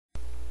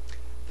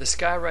The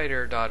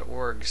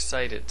Sciwriter.org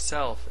site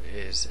itself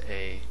is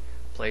a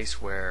place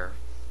where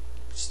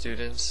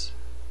students,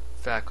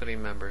 faculty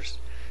members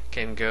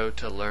can go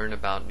to learn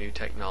about new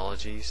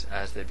technologies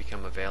as they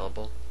become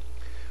available.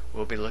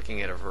 We'll be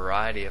looking at a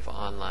variety of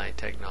online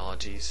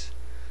technologies,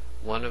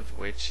 one of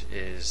which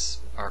is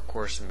our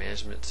course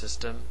management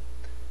system,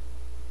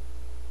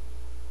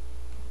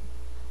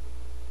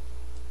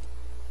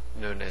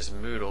 known as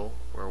Moodle,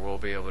 where we'll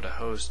be able to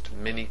host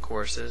mini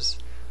courses,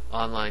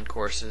 online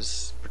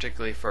courses,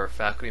 particularly for our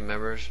faculty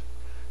members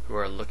who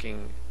are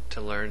looking to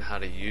learn how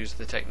to use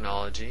the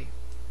technology.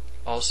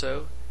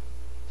 Also,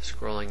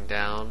 scrolling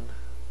down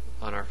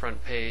on our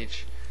front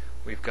page,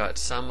 we've got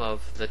some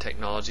of the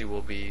technology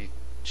we'll be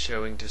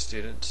showing to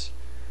students.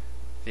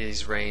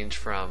 These range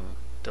from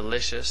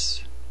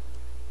Delicious,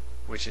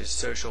 which is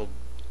social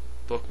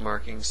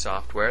bookmarking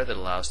software that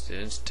allows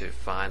students to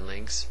find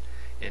links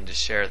and to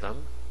share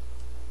them,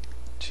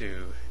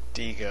 to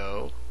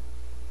Digo,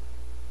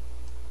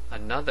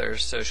 another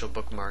social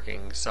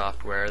bookmarking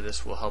software.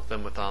 This will help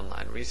them with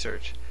online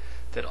research,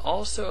 that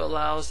also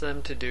allows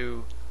them to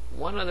do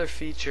one other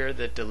feature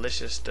that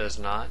Delicious does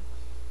not.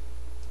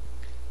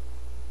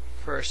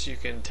 First, you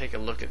can take a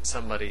look at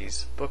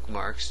somebody's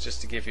bookmarks just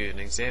to give you an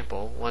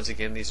example. Once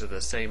again, these are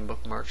the same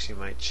bookmarks you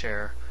might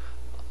share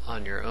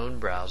on your own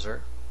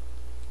browser.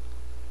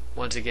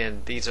 Once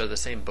again, these are the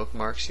same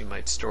bookmarks you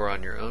might store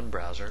on your own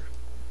browser.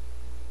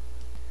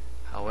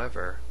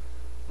 However,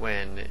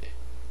 when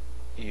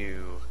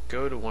you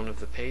go to one of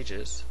the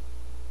pages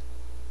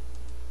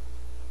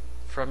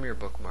from your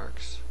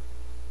bookmarks,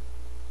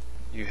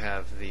 you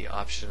have the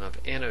option of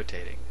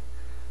annotating.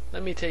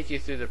 Let me take you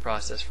through the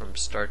process from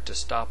start to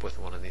stop with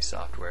one of these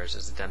softwares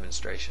as a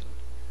demonstration.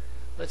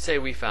 Let's say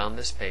we found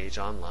this page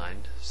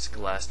online,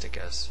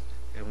 Scholasticus,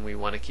 and we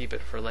want to keep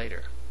it for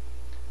later.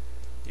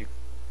 You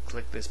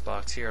click this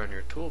box here on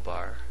your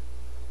toolbar.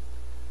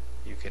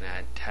 You can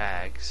add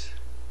tags,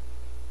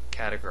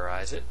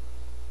 categorize it.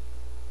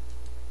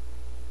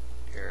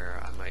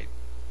 Here I might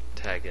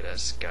tag it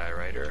as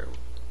Sciwriter,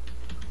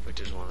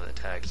 which is one of the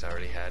tags I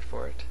already had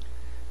for it.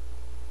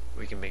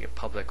 We can make it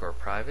public or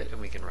private,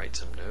 and we can write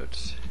some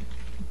notes.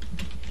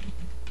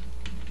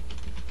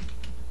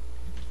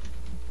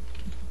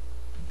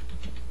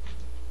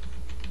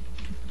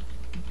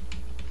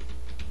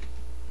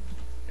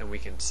 And we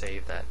can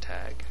save that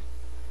tag.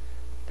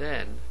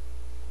 Then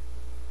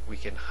we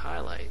can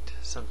highlight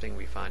something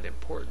we find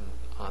important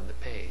on the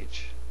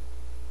page.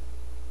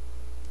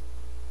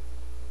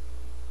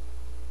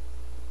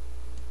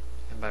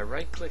 And by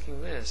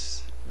right-clicking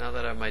this, now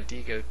that I have my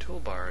Digo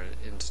toolbar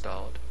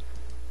installed,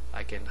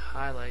 I can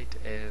highlight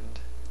and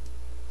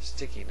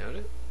sticky note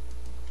it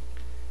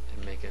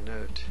and make a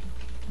note.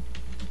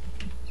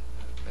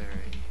 A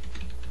very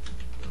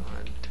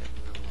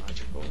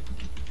non-technological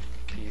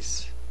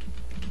piece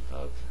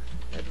of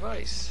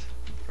advice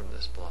from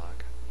this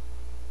blog.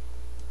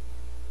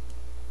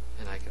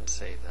 And I can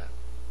save that.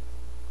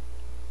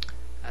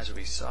 As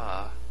we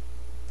saw,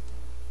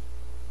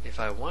 if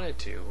I wanted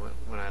to,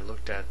 when I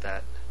looked at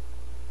that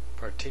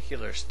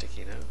particular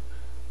sticky note,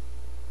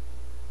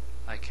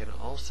 I can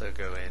also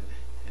go in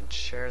and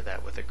share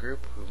that with a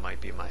group who might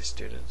be my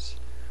students,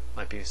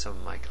 might be some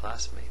of my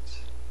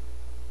classmates.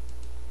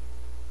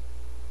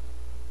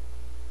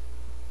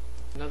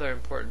 Another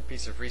important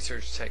piece of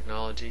research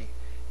technology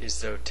is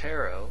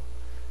Zotero,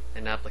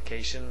 an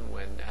application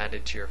when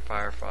added to your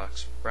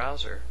Firefox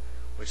browser,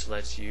 which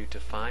lets you to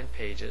find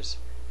pages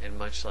and,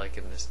 much like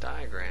in this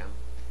diagram,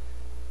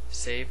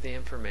 save the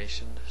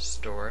information,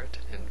 store it,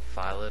 and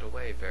file it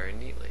away very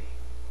neatly.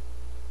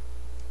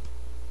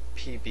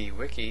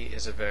 PBWiki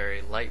is a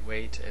very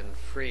lightweight and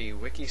free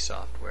wiki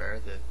software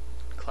that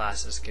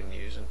classes can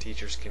use and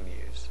teachers can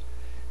use.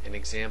 An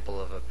example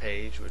of a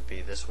page would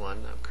be this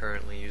one I'm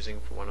currently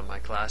using for one of my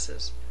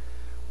classes,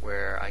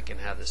 where I can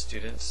have the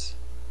students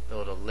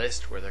build a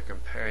list where they're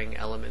comparing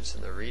elements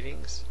in the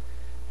readings,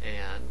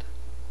 and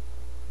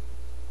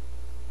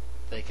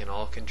they can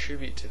all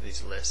contribute to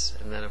these lists,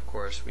 and then of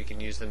course we can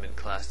use them in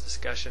class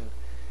discussion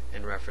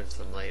and reference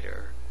them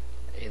later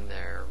in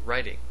their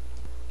writing.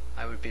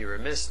 I would be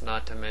remiss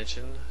not to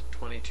mention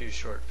 22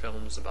 short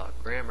films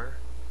about grammar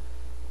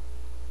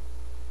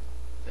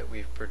that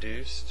we've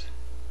produced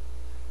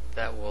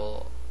that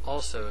will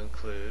also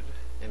include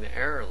an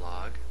error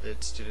log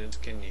that students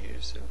can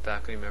use and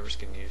faculty members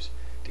can use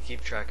to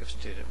keep track of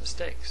student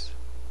mistakes.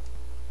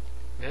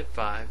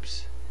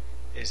 NetVibes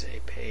is a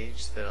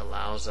page that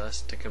allows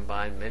us to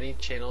combine many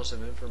channels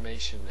of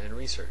information and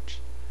research.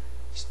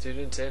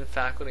 Students and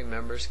faculty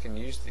members can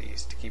use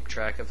these to keep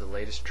track of the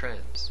latest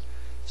trends,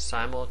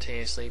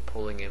 simultaneously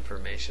pulling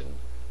information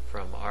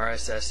from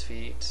RSS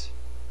feeds,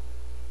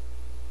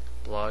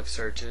 blog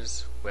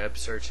searches, web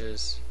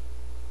searches,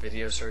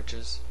 video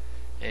searches,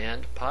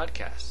 and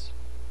podcasts.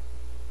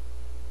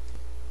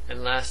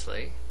 And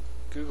lastly,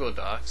 Google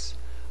Docs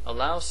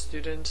allows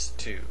students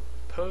to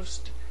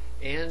post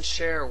and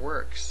share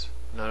works,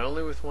 not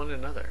only with one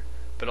another,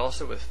 but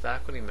also with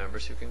faculty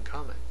members who can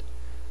comment.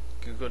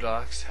 Google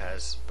Docs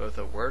has both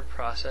a word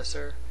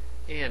processor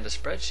and a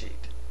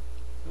spreadsheet,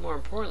 more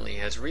importantly,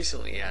 has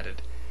recently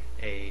added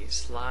a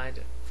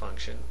slide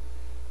function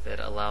that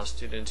allows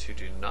students who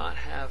do not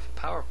have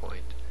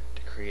PowerPoint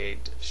to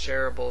create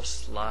shareable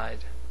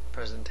slide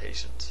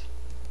presentations.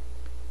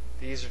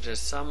 These are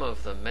just some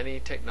of the many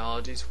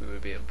technologies we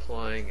would be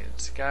employing in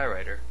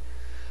Sciwriter.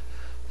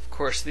 Of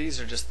course, these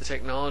are just the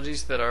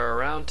technologies that are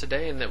around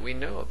today and that we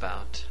know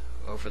about.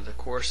 Over the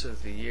course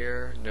of the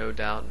year, no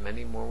doubt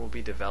many more will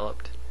be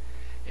developed,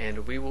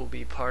 and we will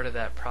be part of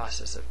that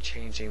process of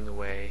changing the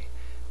way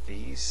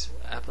these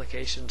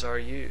applications are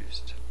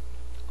used.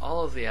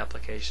 All of the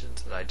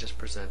applications that I just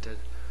presented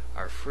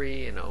are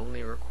free and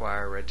only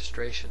require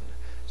registration,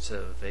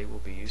 so they will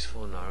be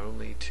useful not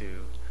only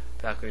to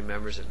faculty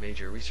members at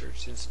major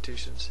research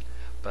institutions,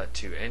 but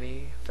to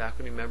any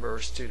faculty member or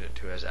student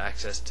who has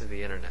access to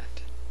the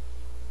internet.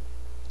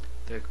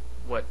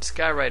 What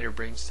Sciwriter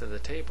brings to the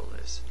table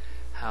is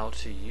how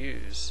to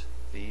use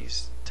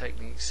these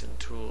techniques and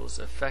tools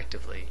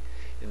effectively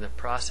in the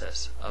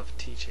process of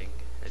teaching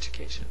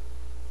education.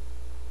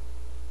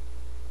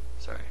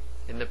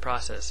 In the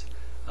process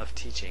of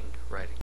teaching writing.